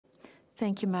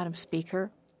Thank you, Madam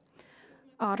Speaker.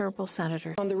 Honourable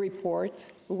Senator. On the report,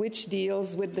 which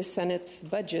deals with the Senate's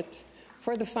budget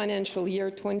for the financial year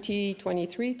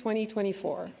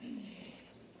 2023-2024.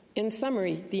 In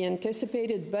summary, the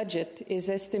anticipated budget is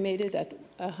estimated at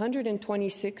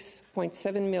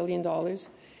 $126.7 million,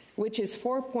 which is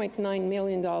 $4.9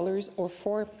 million or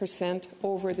 4%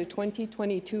 over the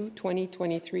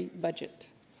 2022-2023 budget.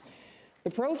 The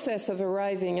process of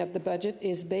arriving at the budget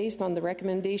is based on the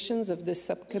recommendations of the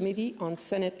Subcommittee on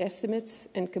Senate Estimates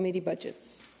and Committee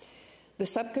Budgets. The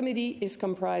subcommittee is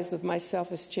comprised of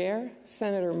myself as chair,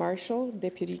 Senator Marshall,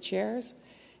 deputy chairs,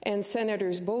 and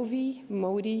Senators Bovey,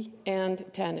 Modi, and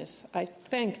Tanis. I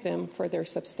thank them for their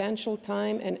substantial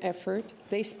time and effort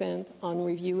they spent on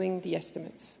reviewing the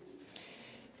estimates.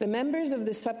 The members of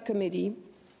the subcommittee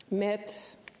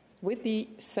met with the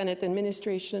Senate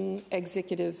Administration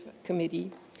Executive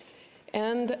Committee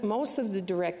and most of the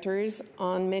directors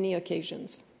on many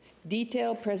occasions.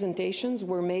 Detailed presentations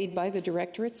were made by the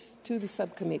directorates to the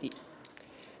subcommittee.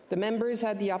 The members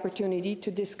had the opportunity to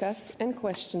discuss and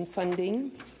question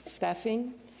funding,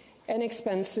 staffing, and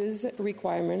expenses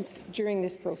requirements during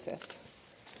this process.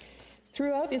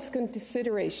 Throughout its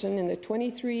consideration in the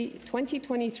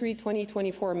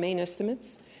 2023-2024 main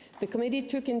estimates, the committee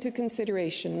took into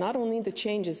consideration not only the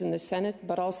changes in the Senate,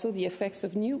 but also the effects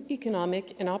of new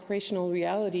economic and operational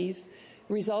realities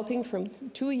resulting from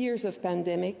 2 years of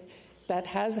pandemic that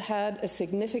has had a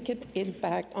significant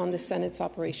impact on the Senate's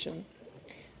operation.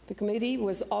 The committee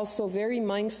was also very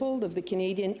mindful of the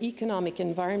Canadian economic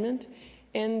environment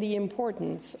and the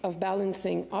importance of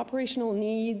balancing operational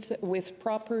needs with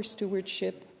proper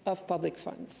stewardship of public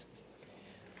funds.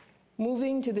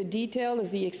 Moving to the detail of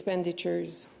the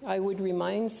expenditures, I would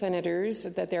remind senators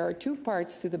that there are two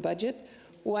parts to the budget.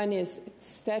 One is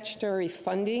statutory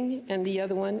funding, and the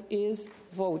other one is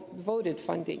voted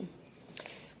funding.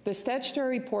 The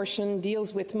statutory portion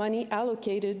deals with money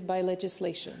allocated by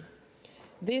legislation.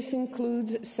 This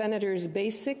includes senators'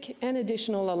 basic and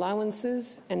additional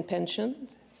allowances and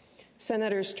pensions,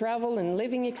 senators' travel and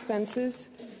living expenses,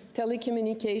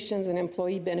 telecommunications, and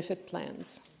employee benefit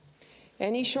plans.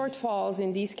 Any shortfalls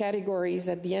in these categories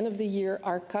at the end of the year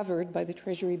are covered by the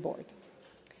Treasury Board.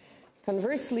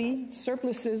 Conversely,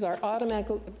 surpluses are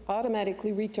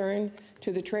automatically returned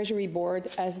to the Treasury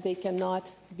Board as they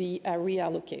cannot be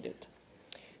reallocated.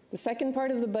 The second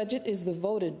part of the budget is the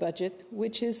voted budget,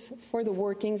 which is for the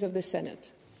workings of the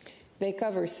Senate. They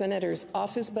cover senators'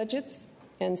 office budgets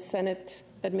and Senate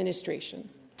administration.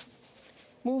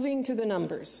 Moving to the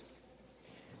numbers.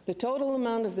 The total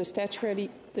amount of the statutory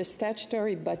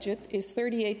budget is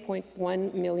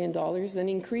 $38.1 million, an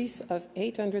increase of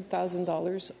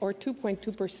 $800,000 or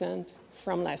 2.2%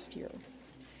 from last year.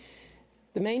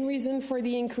 The main reason for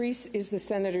the increase is the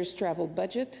Senator's travel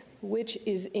budget, which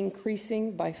is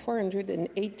increasing by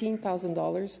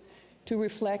 $418,000 to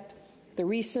reflect the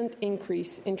recent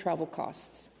increase in travel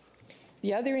costs.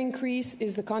 The other increase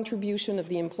is the contribution of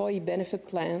the employee benefit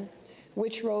plan,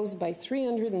 which rose by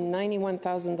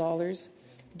 $391,000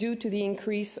 due to the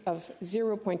increase of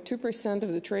 0.2%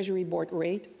 of the Treasury Board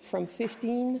rate from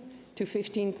 15 to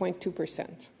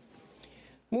 15.2%.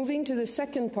 Moving to the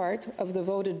second part of the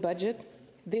voted budget,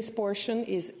 this portion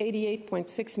is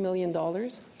 $88.6 million,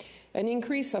 an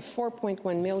increase of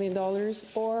 $4.1 million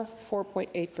or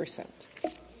 4.8%.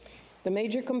 The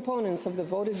major components of the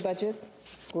voted budget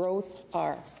growth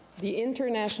are the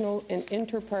International and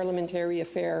Interparliamentary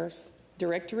Affairs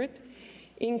Directorate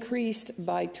increased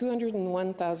by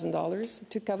 $201,000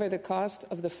 to cover the cost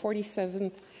of the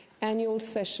 47th annual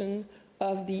session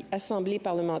of the Assemblée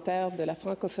parlementaire de la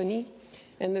francophonie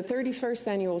and the 31st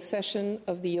annual session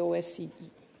of the OSCE.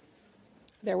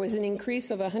 There was an increase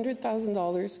of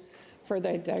 $100,000 for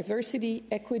the Diversity,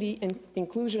 Equity, and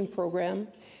Inclusion Program,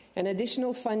 and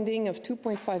additional funding of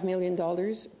 $2.5 million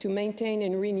to maintain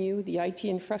and renew the IT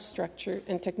infrastructure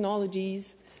and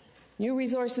technologies, new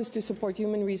resources to support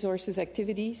human resources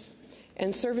activities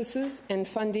and services, and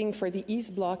funding for the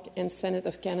East Bloc and Senate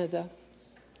of Canada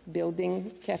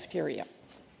building cafeteria.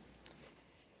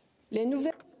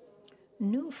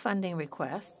 New funding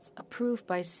requests approved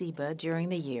by CIBA during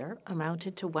the year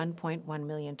amounted to $1.1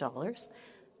 million,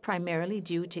 primarily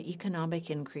due to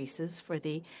economic increases for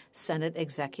the Senate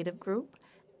Executive Group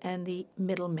and the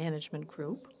Middle Management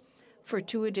Group, for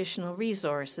 2 additional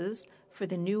resources for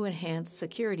the new enhanced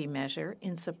security measure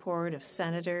in support of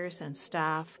senators and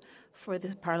staff for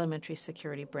the Parliamentary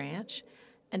Security Branch,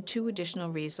 and 2 additional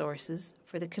resources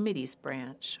for the Committees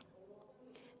Branch.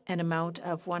 An amount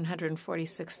of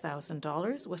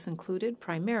 $146,000 was included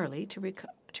primarily to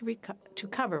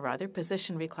cover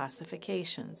position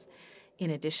reclassifications, In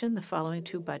addition, the following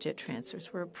two budget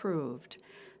transfers were approved.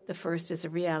 The first is a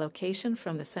reallocation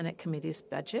from the Senate Committee's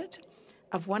budget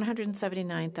of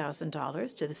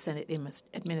 $179,000 to the Senate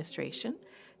Administration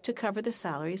to cover the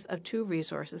salaries of two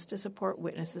resources to support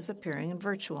witnesses appearing in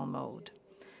virtual mode.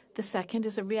 The second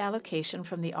is a reallocation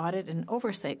from the Audit and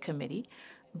Oversight Committee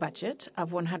budget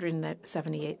of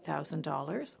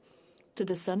 $178,000 to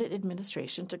the Senate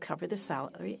Administration to cover the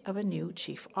salary of a new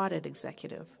Chief Audit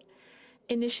Executive.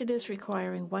 Initiatives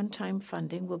requiring one-time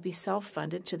funding will be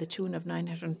self-funded to the tune of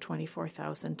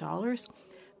 $924,000,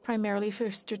 primarily for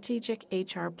strategic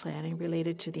HR planning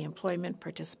related to the Employment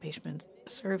Participation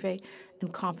Survey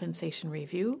and Compensation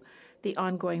Review, the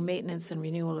ongoing maintenance and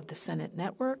renewal of the Senate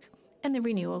network, and the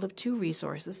renewal of two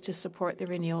resources to support the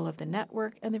renewal of the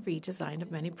network and the redesign of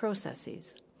many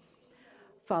processes.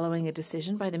 Following a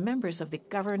decision by the members of the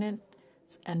Governance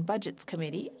and Budgets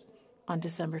Committee on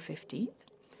December 15th,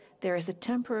 there is a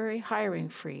temporary hiring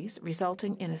freeze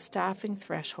resulting in a staffing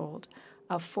threshold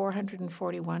of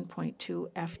 441.2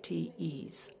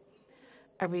 FTEs.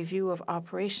 A review of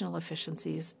operational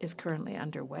efficiencies is currently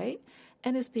underway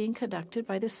and is being conducted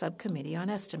by the Subcommittee on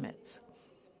Estimates.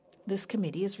 This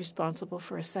committee is responsible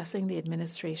for assessing the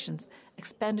administration's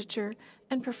expenditure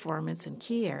and performance in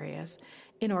key areas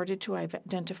in order to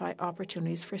identify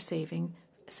opportunities for savings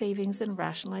and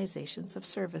rationalizations of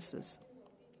services.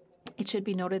 It should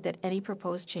be noted that any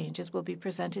proposed changes will be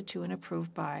presented to and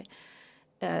approved by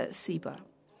CEBA.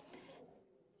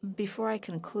 Before I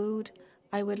conclude,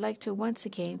 I would like to once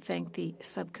again thank the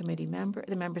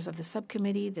members of the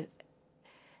subcommittee, the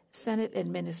Senate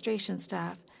administration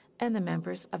staff, and the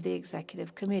members of the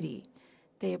Executive Committee.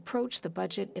 They approach the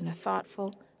budget in a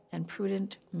thoughtful and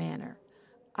prudent manner.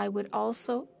 I would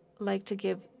also like to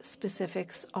give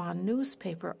specifics on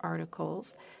newspaper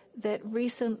articles that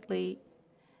recently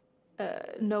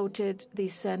noted the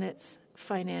Senate's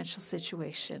financial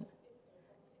situation.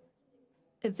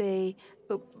 They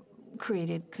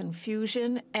created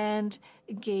confusion and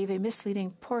gave a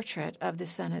misleading portrait of the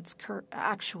Senate's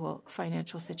actual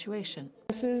financial situation.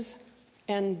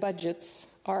 And budgets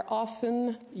are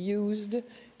often used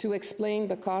to explain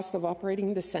the cost of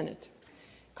operating the Senate.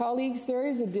 Colleagues, there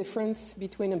is a difference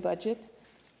between a budget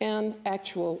and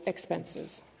actual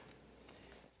expenses.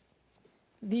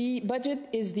 The budget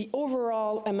is the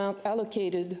overall amount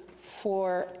allocated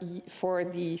for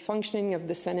the functioning of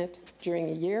the Senate during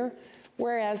a year,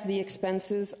 whereas the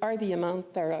expenses are the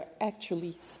amount that are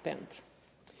actually spent.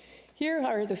 Here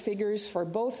are the figures for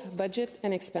both budget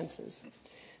and expenses.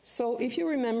 So if you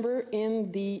remember,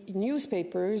 in the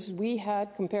newspapers, we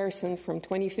had comparison from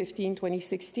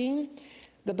 2015-2016.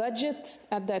 The budget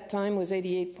at that time was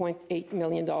 $88.8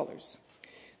 million.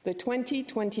 The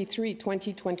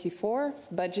 2023-2024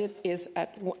 budget is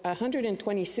at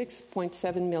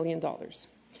 $126.7 million.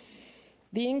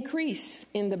 The increase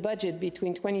in the budget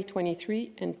between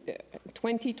 2023,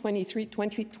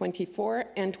 2024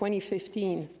 and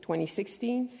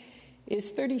 2015-2016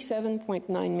 is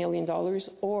 $37.9 million,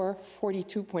 or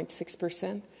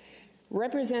 42.6%,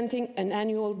 representing an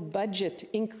annual budget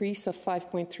increase of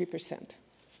 5.3%.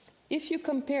 If you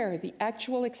compare the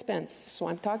actual expense, so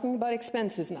I'm talking about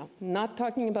expenses now, not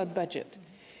talking about budget,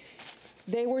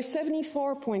 they were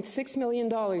 $74.6 million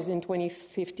in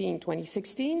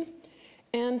 2015-2016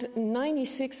 and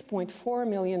 $96.4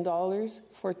 million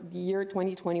for the year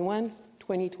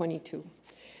 2021-2022.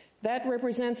 That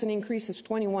represents an increase of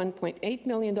 $21.8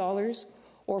 million, or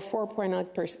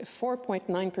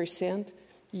 4.9%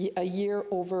 a year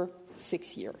over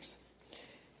 6 years.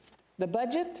 The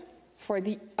budget for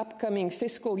the upcoming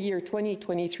fiscal year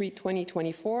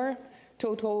 2023-2024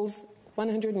 totals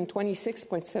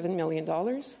 $126.7 million.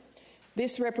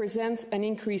 This represents an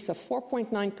increase of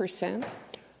 4.9%,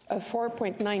 of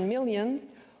 $4.9 million,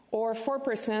 or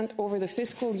 4% over the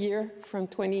fiscal year from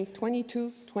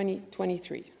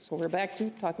 2022-2023. So we're back to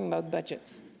talking about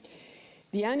budgets.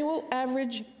 The annual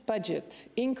average budget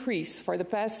increase for the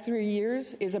past 3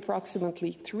 years is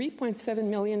approximately $3.7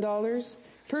 million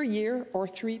per year, or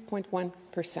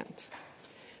 3.1%.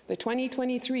 The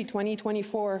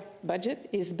 2023-2024 budget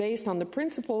is based on the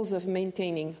principles of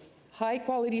maintaining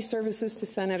high-quality services to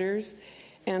senators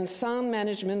and sound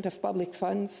management of public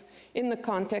funds in the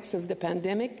context of the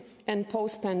pandemic and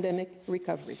post-pandemic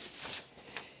recovery.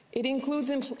 It includes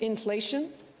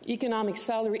inflation, economic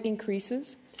salary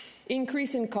increases,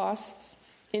 increase in costs,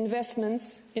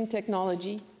 investments in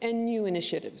technology, and new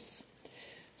initiatives.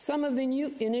 Some of the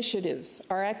new initiatives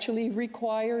are actually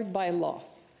required by law.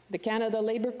 The Canada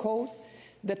Labour Code,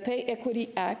 the Pay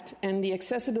Equity Act, and the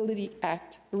Accessibility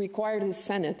Act require the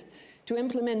Senate to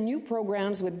implement new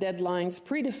programs with deadlines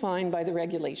predefined by the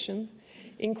regulation,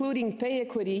 including pay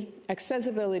equity,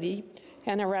 accessibility,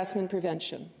 and harassment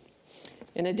prevention.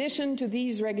 In addition to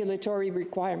these regulatory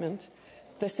requirements,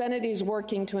 the Senate is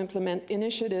working to implement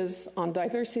initiatives on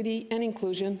diversity and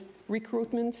inclusion,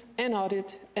 recruitment and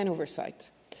audit and oversight.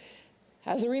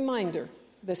 As a reminder,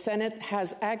 the Senate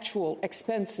has actual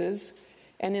expenses,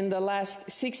 and in the last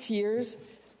 6 years,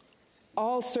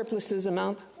 all surpluses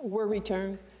amount were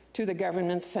returned to the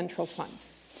government's central funds.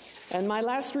 And my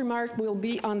last remark will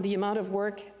be on the amount of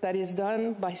work that is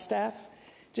done by staff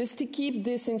just to keep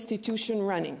this institution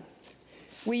running.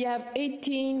 We have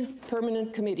 18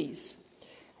 permanent committees.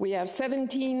 We have 7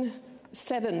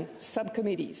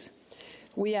 subcommittees.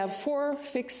 We have 4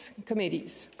 fixed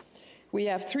committees. We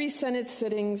have 3 Senate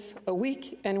sittings a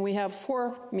week, and we have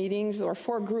 4 meetings or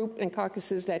 4 group and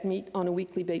caucuses that meet on a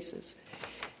weekly basis.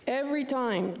 Every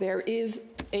time there is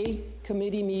a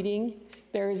committee meeting,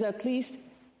 there is at least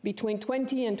between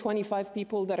 20 and 25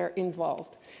 people that are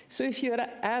involved. So if you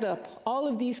add up all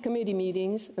of these committee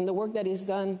meetings and the work that is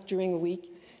done during a week,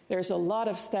 there's a lot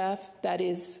of staff that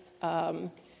is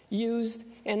used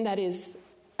and that is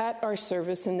at our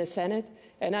service in the Senate.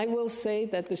 And I will say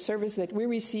that the service that we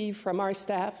receive from our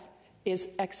staff is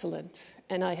excellent,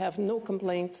 and I have no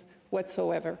complaints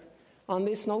whatsoever. On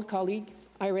this note, colleague,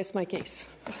 I rest my case.